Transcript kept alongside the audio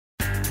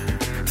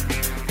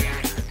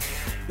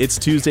It's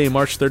Tuesday,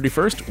 March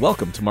 31st.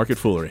 Welcome to Market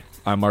Foolery.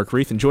 I'm Mark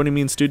Reith, and joining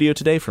me in studio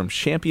today from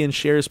Champion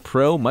Shares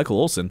Pro, Michael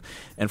Olson,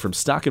 and from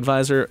Stock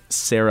Advisor,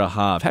 Sarah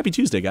Hav. Happy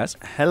Tuesday, guys.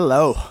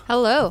 Hello.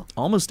 Hello.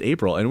 Almost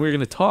April, and we're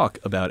going to talk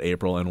about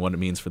April and what it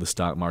means for the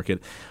stock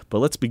market. But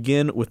let's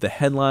begin with the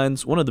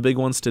headlines. One of the big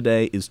ones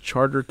today is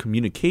Charter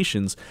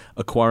Communications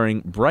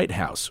acquiring Bright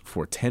House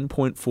for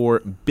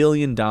 $10.4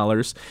 billion.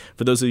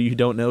 For those of you who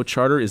don't know,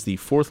 Charter is the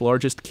fourth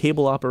largest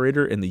cable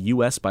operator in the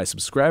U.S. by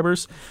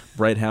subscribers.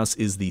 Bright House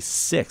is the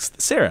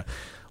sixth. Sarah,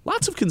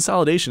 lots of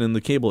consolidation in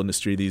the cable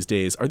industry these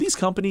days. Are these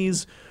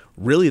companies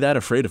really that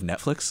afraid of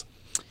Netflix?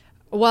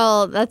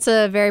 Well, that's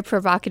a very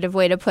provocative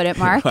way to put it,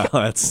 Mark. Well,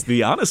 that's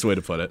the honest way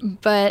to put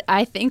it. But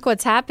I think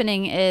what's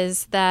happening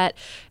is that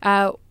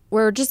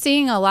we're just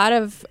seeing a lot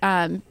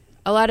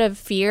of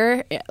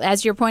fear,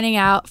 as you're pointing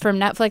out, from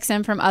Netflix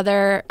and from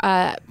other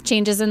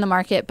changes in the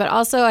market. But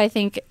also, I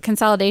think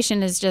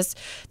consolidation is just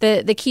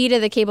the key to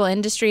the cable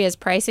industry is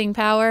pricing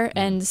power.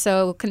 And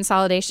so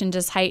consolidation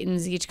just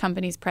heightens each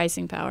company's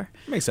pricing power.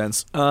 Makes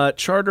sense.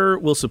 Charter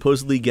will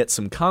supposedly get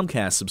some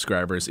Comcast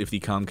subscribers if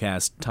the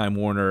Comcast Time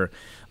Warner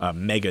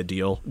mega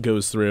deal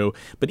goes through.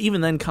 But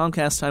even then,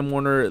 Comcast Time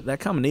Warner, that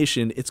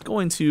combination, it's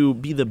going to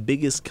be the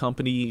biggest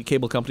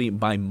cable company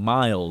by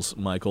miles,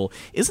 Michael.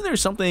 Isn't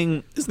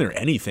there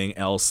anything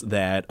else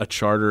that a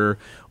Charter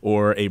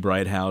or a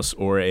Bright House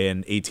or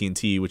an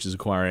AT&T, which is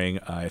acquiring,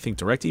 I think,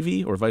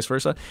 DirecTV or vice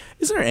versa,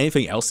 isn't there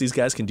anything else these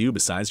guys can do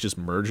besides just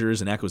mergers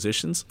and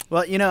acquisitions?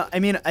 Well,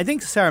 I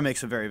think Sarah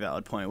makes a very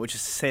valid point, which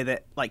is to say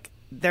that,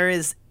 there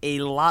is a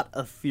lot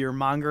of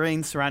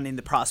fear-mongering surrounding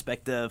the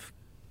prospect of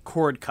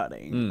cord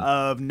cutting,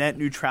 of net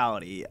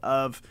neutrality,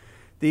 of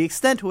the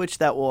extent to which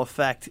that will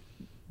affect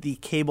the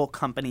cable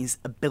company's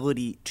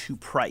ability to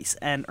price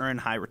and earn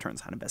high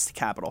returns on invested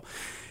capital.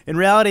 In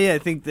reality, I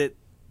think that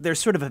there's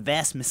sort of a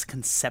vast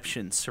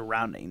misconception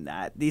surrounding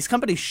that. These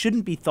companies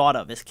shouldn't be thought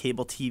of as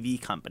cable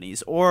TV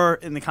companies or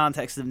in the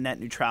context of net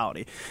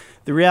neutrality.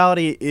 The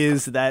reality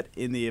is that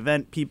in the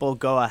event people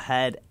go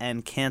ahead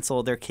and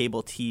cancel their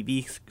cable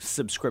TV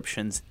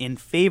subscriptions in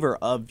favor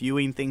of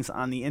viewing things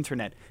on the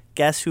internet,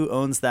 guess who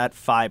owns that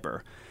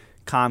fiber?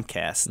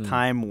 Comcast,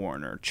 Time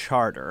Warner,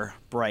 Charter,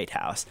 Bright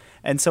House.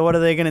 And so what are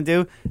they going to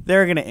do?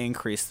 They're going to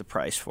increase the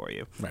price for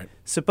you. Right.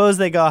 Suppose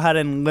they go ahead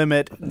and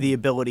limit the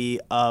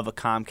ability of a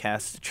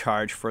Comcast to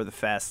charge for the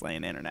fast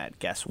lane internet.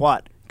 Guess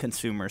what?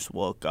 Consumers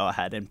will go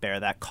ahead and bear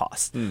that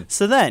cost.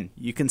 So then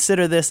you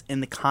consider this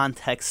in the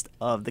context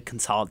of the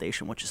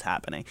consolidation which is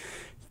happening.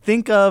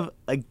 Think of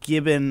a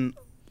given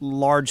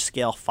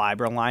large-scale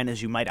fiber line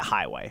as you might a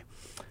highway.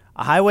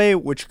 A highway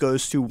which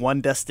goes to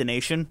one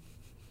destination,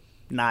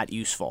 not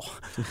useful.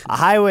 A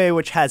highway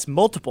which has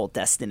multiple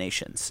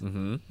destinations,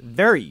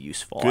 very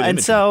useful. Good and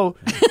imagery. so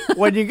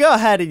when you go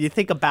ahead and you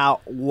think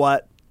about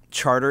what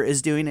Charter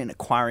is doing in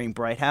acquiring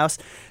Bright House,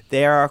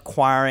 they are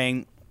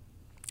acquiring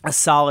a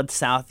solid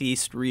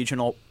Southeast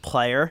regional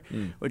player,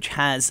 which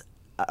has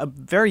a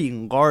very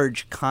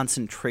large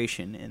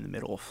concentration in the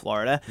middle of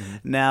Florida.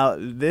 Now,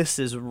 this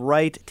is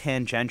right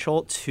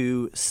tangential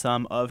to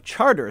some of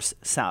Charter's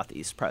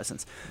Southeast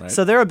presence. Right.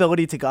 So their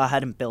ability to go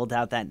ahead and build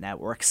out that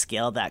network,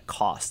 scale that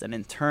cost, and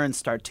in turn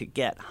start to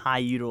get high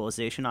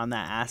utilization on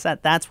that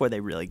asset, that's where they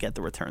really get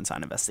the returns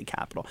on invested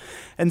capital.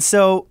 And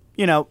so,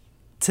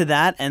 to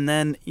that, and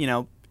then,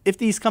 if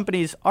these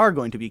companies are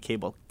going to be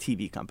cable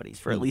TV companies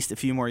for at least a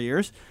few more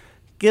years,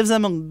 gives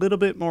them a little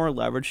bit more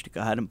leverage to go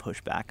ahead and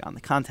push back on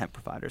the content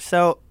providers.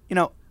 So,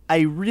 I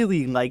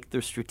really like the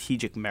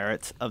strategic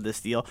merits of this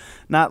deal.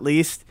 Not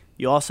least,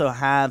 you also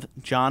have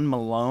John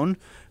Malone,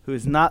 who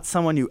is not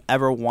someone you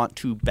ever want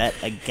to bet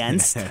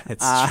against.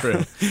 It's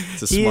true.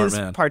 It's a he smart is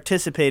man.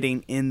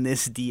 participating in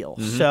this deal.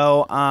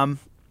 So,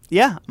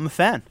 yeah, I'm a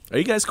fan. Are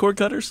you guys cord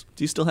cutters?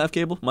 Do you still have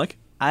cable, Mike?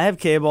 I have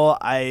cable.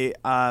 I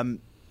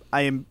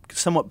am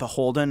somewhat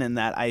beholden in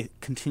that I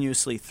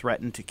continuously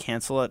threaten to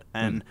cancel it,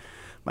 and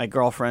my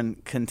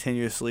girlfriend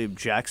continuously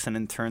objects and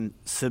in turn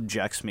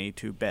subjects me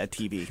to bad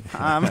TV.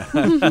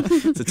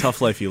 It's a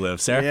tough life you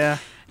live. Sarah? Yeah.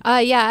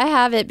 Yeah, I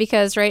have it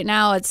because right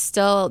now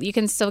you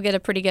can still get a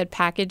pretty good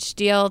package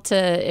deal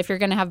if you're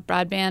going to have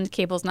broadband.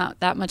 Cable's not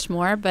that much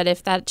more, but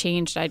if that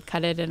changed, I'd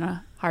cut it in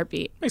a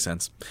heartbeat. Makes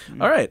sense.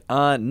 All right.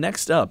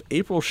 Next up,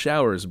 April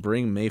showers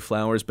bring May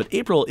flowers, but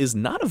April is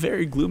not a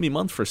very gloomy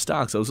month for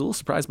stocks. I was a little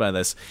surprised by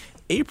this.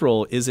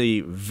 April is a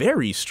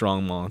very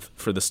strong month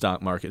for the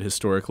stock market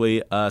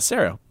historically.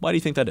 Sarah, why do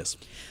you think that is?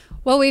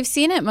 Well, we've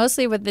seen it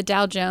mostly with the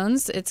Dow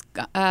Jones. It's,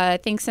 I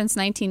think, since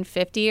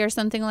 1950 or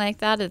something like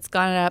that, it's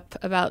gone up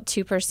about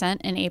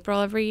 2% in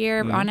April every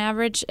year on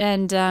average.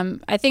 And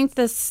I think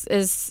this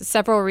is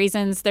several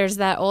reasons. There's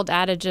that old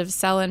adage of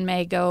sell in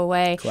May, go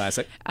away.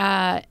 Classic.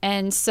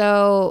 And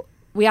so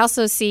we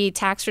also see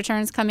tax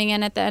returns coming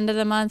in at the end of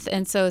the month.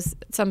 And so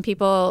some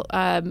people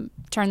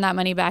turn that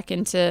money back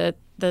into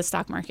the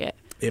stock market.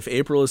 If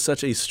April is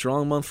such a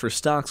strong month for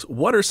stocks,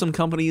 what are some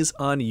companies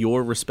on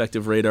your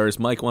respective radars?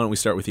 Mike, why don't we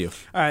start with you?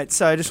 All right,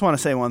 so I just want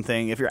to say one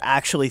thing. If you're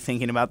actually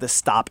thinking about this,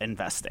 stop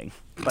investing.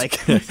 Like,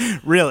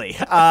 really.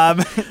 I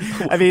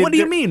mean, What do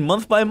you mean,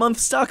 month by month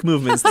stock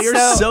movements? They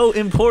are so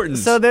important.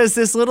 So there's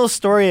this little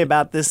story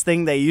about this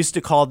thing they used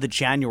to call the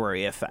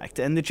January effect.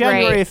 And the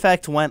January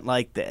effect went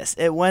like this.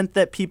 It went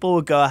that people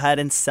would go ahead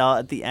and sell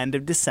at the end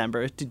of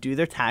December to do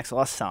their tax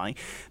loss selling.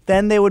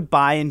 Then they would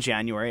buy in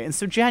January. And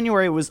so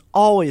January was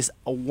always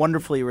a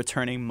wonderfully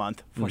returning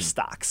month for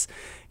stocks.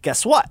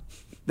 Guess what?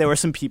 There were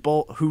some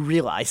people who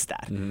realized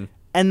that.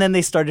 And then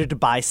they started to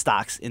buy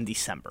stocks in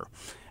December.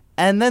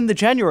 And then the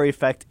January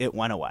effect, it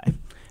went away.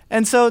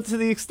 And so to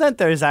the extent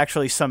there is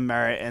actually some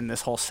merit in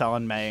this whole sell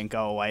in May and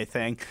go away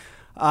thing,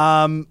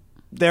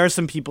 there are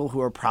some people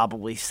who are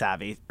probably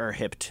savvy or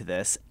hip to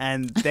this.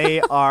 And they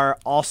are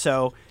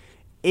also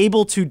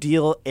able to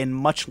deal in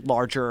much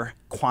larger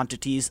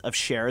quantities of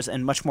shares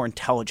and much more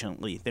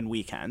intelligently than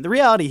we can. The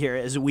reality here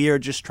is we are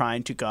just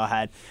trying to go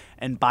ahead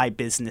and buy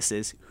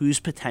businesses whose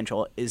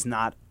potential is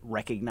not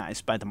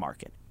recognized by the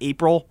market.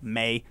 April,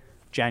 May,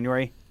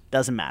 January,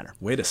 doesn't matter.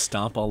 Way to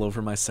stomp all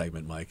over my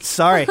segment, Mike.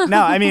 Sorry.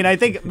 No, I mean, I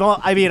think But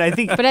I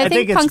think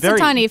it's very...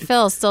 Punxsutawney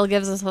Phil still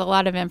gives us a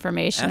lot of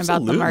information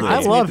about the market.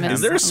 I love him.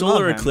 Is there a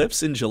solar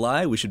eclipse in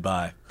July? We should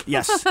buy.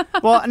 Yes.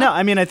 Well, no,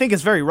 I mean, I think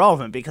it's very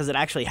relevant because it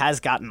actually has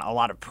gotten a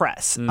lot of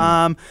press.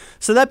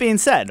 So that being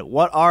said,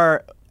 what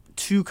are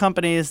two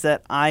companies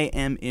that I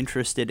am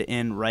interested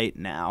in right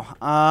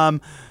now?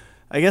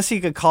 I guess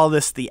you could call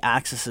this the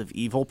axis of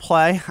evil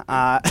play.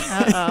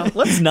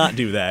 Let's not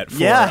do that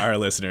for our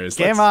listeners.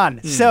 Game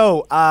on.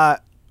 So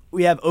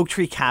we have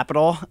Oaktree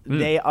Capital.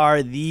 They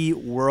are the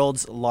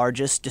world's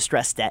largest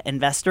distressed debt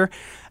investor,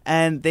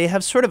 and they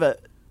have sort of a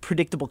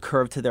predictable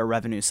curve to their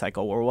revenue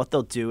cycle where what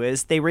they'll do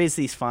is they raise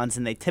these funds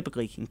and they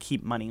typically can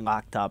keep money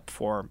locked up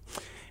for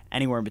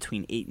anywhere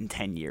between 8 and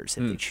 10 years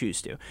if they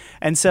choose to.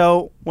 And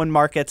so when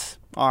markets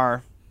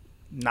are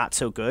not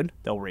so good,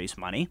 they'll raise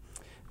money.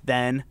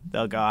 Then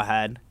they'll go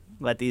ahead,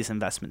 let these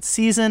investments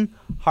season,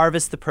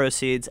 harvest the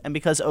proceeds, and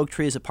because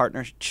Oaktree is a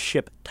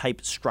partnership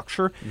type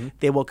structure,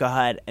 they will go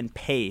ahead and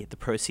pay the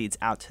proceeds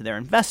out to their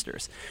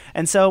investors.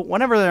 And so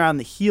whenever they're on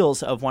the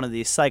heels of one of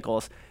these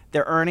cycles,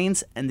 their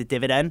earnings and the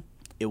dividend,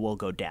 it will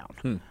go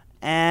down.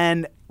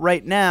 And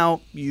right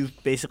now,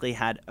 you've basically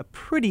had a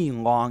pretty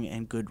long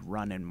and good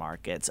run in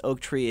markets.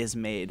 Oaktree has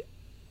made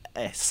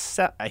a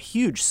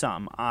huge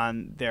sum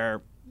on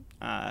their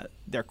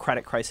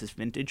credit crisis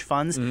vintage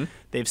funds.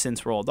 They've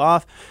since rolled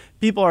off.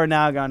 People are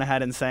now going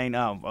ahead and saying,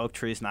 oh,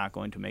 Oaktree's not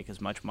going to make as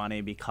much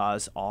money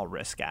because all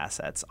risk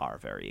assets are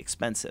very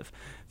expensive.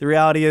 The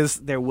reality is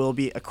there will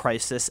be a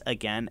crisis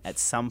again at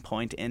some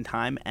point in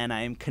time, and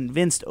I am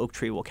convinced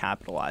Oaktree will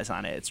capitalize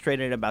on it. It's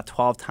traded at about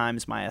 12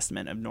 times my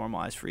estimate of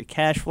normalized free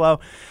cash flow.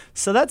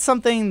 So that's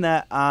something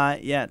that,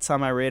 it's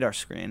on my radar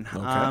screen.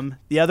 Okay.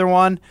 The other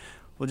one,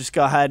 we'll just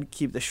go ahead,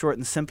 keep this short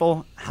and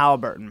simple.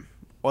 Halliburton.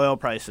 Oil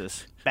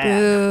prices.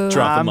 Bad.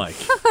 Drop the mic.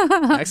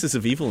 Axis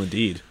of evil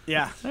indeed.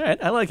 Yeah. All right.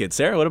 I like it.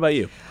 Sarah, what about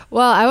you?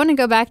 Well, I want to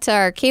go back to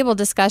our cable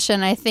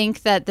discussion. I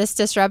think that this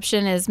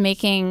disruption is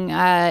making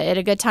it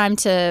a good time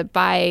to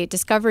buy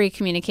Discovery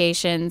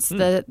Communications,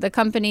 the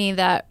company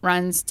that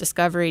runs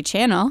Discovery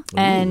Channel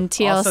and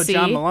TLC. Also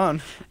John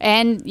Malone.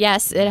 And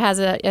yes, it has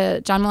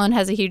John Malone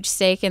has a huge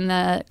stake in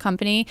the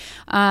company.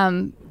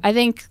 I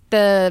think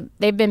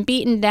they've been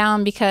beaten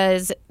down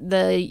because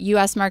the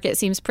U.S. market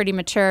seems pretty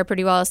mature,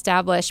 pretty well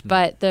established.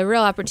 But the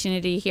real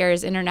opportunity here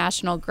is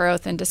international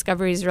growth, and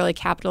Discovery is really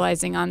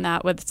capitalizing on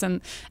that with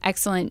some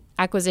excellent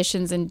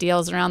acquisitions and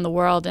deals around the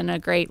world and a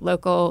great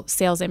local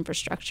sales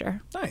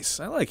infrastructure.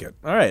 Nice. I like it.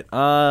 All right.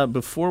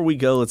 Before we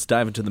go, let's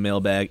dive into the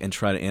mailbag and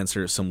try to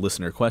answer some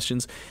listener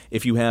questions.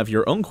 If you have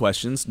your own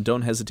questions,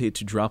 don't hesitate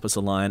to drop us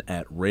a line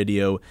at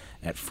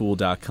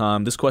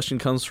radio@fool.com. This question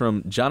comes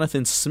from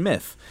Jonathan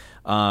Smith.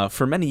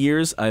 For many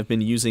years, I've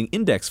been using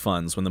index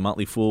funds when the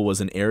Motley Fool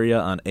was an area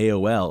on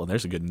AOL.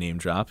 There's a good name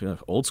drop,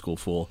 old school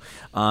Fool.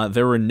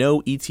 There were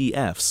no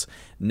ETFs.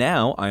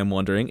 Now, I am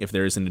wondering if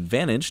there is an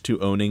advantage to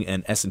owning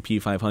an S&P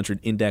 500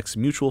 index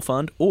mutual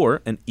fund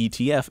or an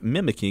ETF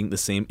mimicking the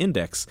same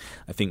index.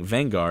 I think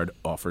Vanguard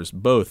offers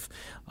both.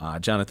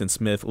 Jonathan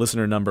Smith,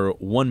 listener number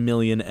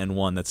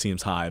 1,000,001. That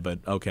seems high, but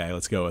okay,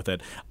 let's go with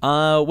it.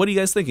 What are you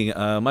guys thinking?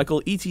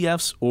 Michael,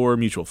 ETFs or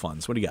mutual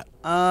funds? What do you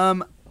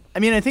got? I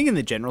mean, I think in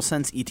the general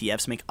sense,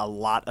 ETFs make a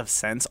lot of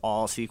sense,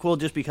 all else equal,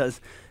 just because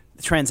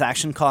the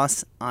transaction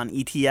costs on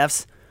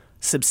ETFs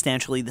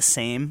substantially the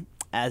same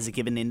as a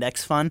given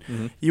index fund.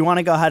 You want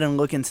to go ahead and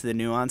look into the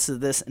nuances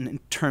of this and in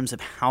terms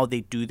of how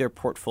they do their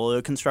portfolio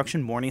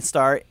construction.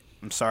 Morningstar,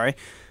 I'm sorry,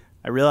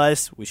 I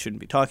realize we shouldn't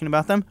be talking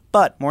about them,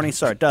 but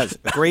Morningstar does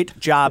a great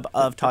job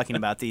of talking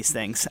about these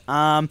things.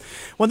 One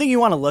thing you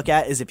want to look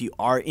at is if you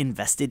are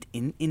invested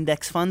in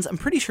index funds. I'm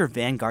pretty sure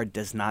Vanguard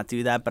does not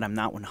do that, but I'm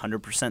not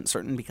 100%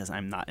 certain because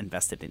I'm not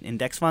invested in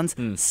index funds.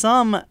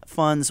 Some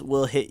funds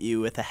will hit you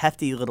with a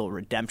hefty little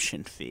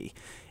redemption fee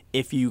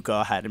if you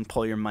go ahead and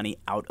pull your money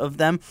out of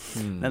them,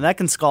 then that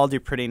can scald you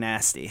pretty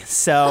nasty.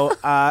 So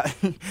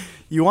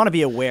you want to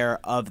be aware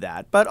of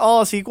that. But all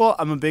else equal,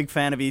 I'm a big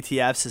fan of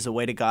ETFs as a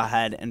way to go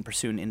ahead and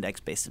pursue an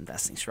index-based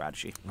investing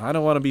strategy. I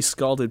don't want to be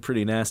scalded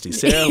pretty nasty.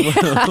 Sarah,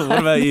 what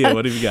about you?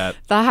 What have you got?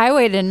 The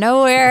highway to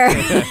nowhere,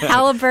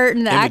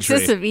 Halliburton, the Imagery.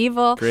 axis of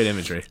evil. Great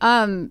imagery.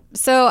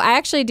 So I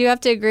actually do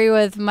have to agree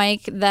with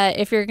Mike that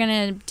if you're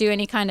going to do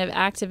any kind of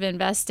active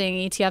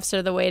investing, ETFs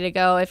are the way to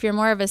go. If you're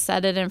more of a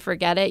set it and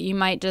forget it, you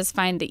might just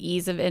find the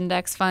ease of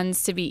index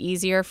funds to be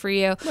easier for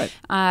you.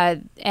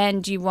 Right.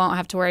 And you won't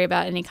have to worry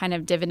about any kind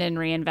of dividend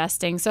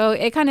reinvesting. So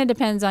it kind of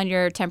depends on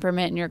your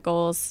temperament and your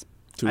goals.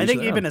 I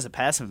think even as a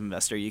passive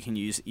investor, you can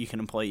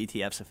employ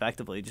ETFs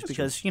effectively just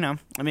because,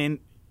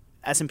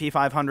 S&P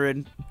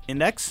 500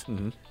 index,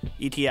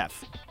 ETF.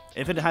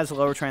 If it has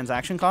lower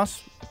transaction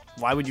costs,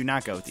 why would you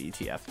not go with the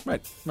ETF?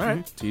 Right. All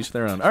right. To each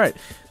their own. All right.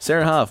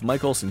 Sarah Hoff,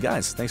 Mike Olson,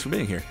 guys, thanks for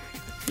being here.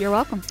 You're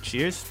welcome.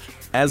 Cheers.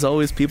 As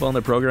always, people on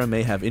the program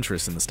may have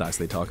interest in the stocks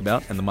they talk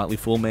about, and the Motley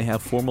Fool may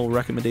have formal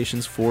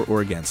recommendations for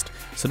or against.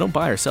 So don't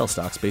buy or sell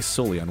stocks based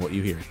solely on what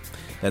you hear.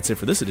 That's it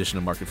for this edition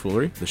of Market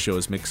Foolery. The show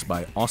is mixed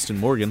by Austin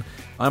Morgan.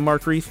 I'm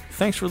Mark Reith.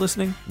 Thanks for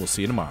listening. We'll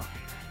see you tomorrow.